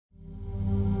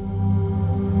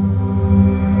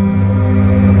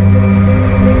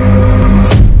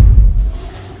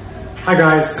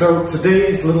guys, so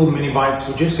today's little mini bites,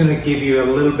 we're just going to give you a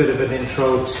little bit of an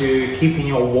intro to keeping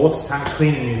your water tanks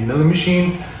clean in your milling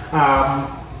machine.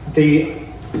 The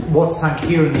water tank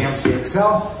here in the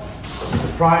MCXL, the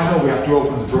Primemill, we have to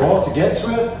open the drawer to get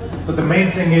to it, but the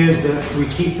main thing is that we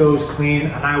keep those clean,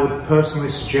 and I would personally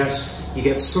suggest you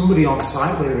get somebody on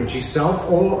site, whether it's yourself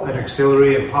or an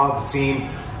auxiliary, a part of the team,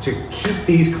 to keep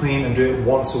these clean and do it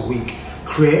once a week.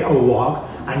 Create a log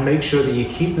and make sure that you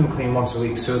keep them clean once a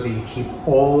week so that you keep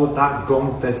all of that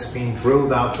gunk that's been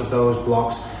drilled out of those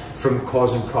blocks from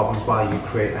causing problems while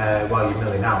you're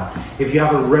milling out. If you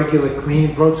have a regular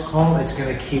cleaning protocol, it's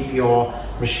going to keep your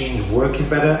machines working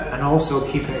better and also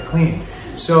keeping it clean.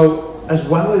 So as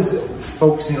well as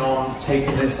focusing on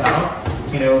taking this out,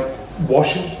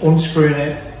 washing, unscrewing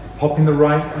it, popping the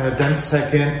right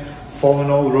Dentistech in, following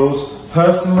all the rules.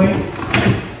 Personally,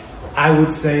 I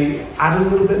would say add a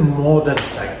little bit more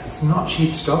Dentistech. It's not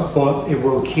cheap stuff, but it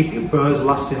will keep your burrs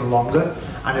lasting longer,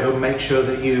 and it'll make sure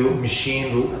that you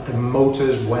machine the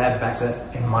motors wear better,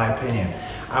 in my opinion.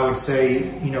 I would say,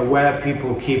 where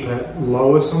people keep it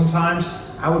lower sometimes,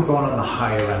 I would go on the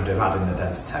higher end of adding the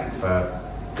Dentistech for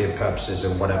the purposes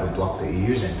of whatever block that you're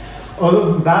using.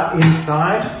 Other than that,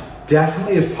 inside,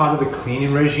 definitely as part of the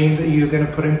cleaning regime that you're going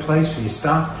to put in place for your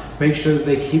staff, make sure that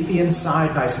they keep the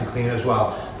inside nice and clean as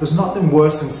well. There's nothing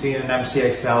worse than seeing an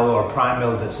MCXL or a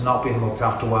Primemill that's not being looked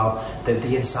after well, that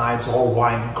the inside's all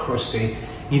white and crusty.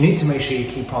 You need to make sure you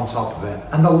keep on top of it.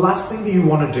 And the last thing that you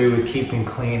want to do with keeping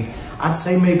clean, I'd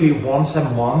say maybe once a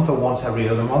month or once every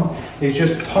other month, is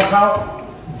just pop out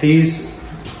these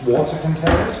water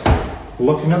containers,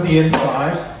 looking at the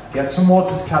inside, get some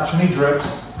water to catch any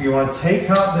drips. You want to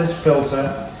take out this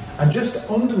filter, and just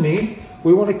underneath,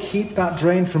 we want to keep that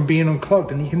drain from being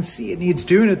unclogged, and you can see it needs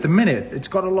doing at the minute. It's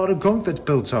got a lot of gunk that's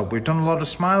built up. We've done a lot of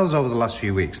smiles over the last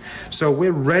few weeks, so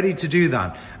we're ready to do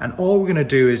that. And all we're going to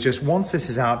do is just, once this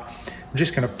is out, I'm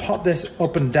just going to pop this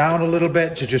up and down a little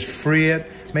bit to just free it,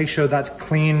 make sure that's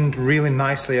cleaned really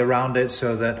nicely around it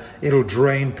so that it'll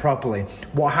drain properly.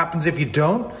 What happens if you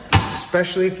don't?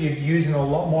 Especially if you're using a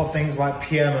lot more things like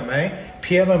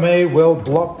PMMA will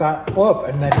block that up,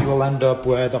 and then you will end up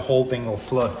where the whole thing will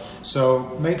flood.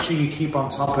 So make sure you keep on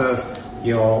top of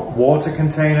your water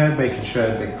container, making sure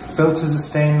the filters are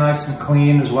staying nice and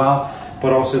clean as well,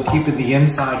 but also keeping the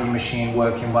inside of your machine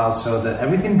working well so that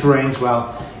everything drains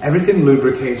well, everything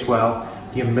lubricates well.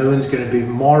 Your milling's going to be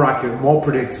more accurate, more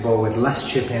predictable, with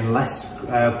less chipping, less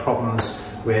problems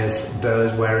with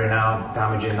burrs wearing out,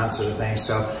 damaging, that sort of thing.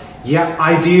 So yeah,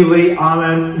 ideally,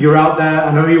 Armin, you're out there,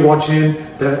 I know you're watching,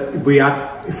 that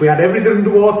if we had everything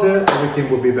underwater, everything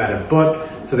would be better. But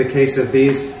for the case of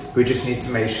these, we just need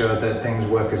to make sure that things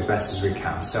work as best as we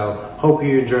can. So hope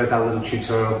you enjoyed that little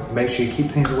tutorial. Make sure you keep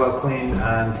things well clean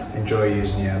and enjoy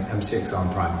using your MCXL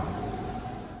and Primemill.